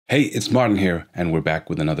Hey, it's Martin here, and we're back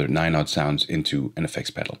with another 9-odd sounds into an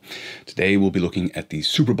effects pedal. Today we'll be looking at the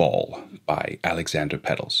SuperBall by Alexander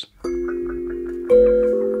Pedals.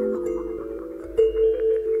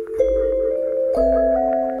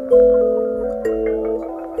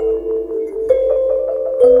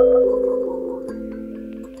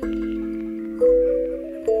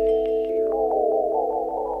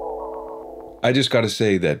 I just gotta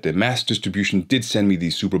say that the mass distribution did send me the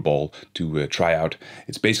SuperBall to try out.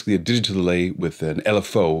 It's basically a digital delay with an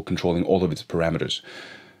LFO controlling all of its parameters,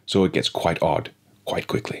 so it gets quite odd quite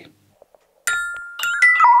quickly.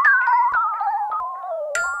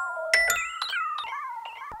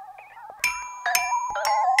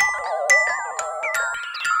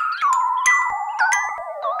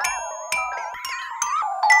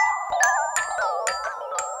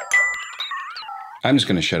 I'm just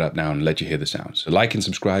going to shut up now and let you hear the sounds. So like and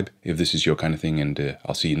subscribe if this is your kind of thing, and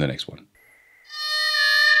I'll see you in the next one.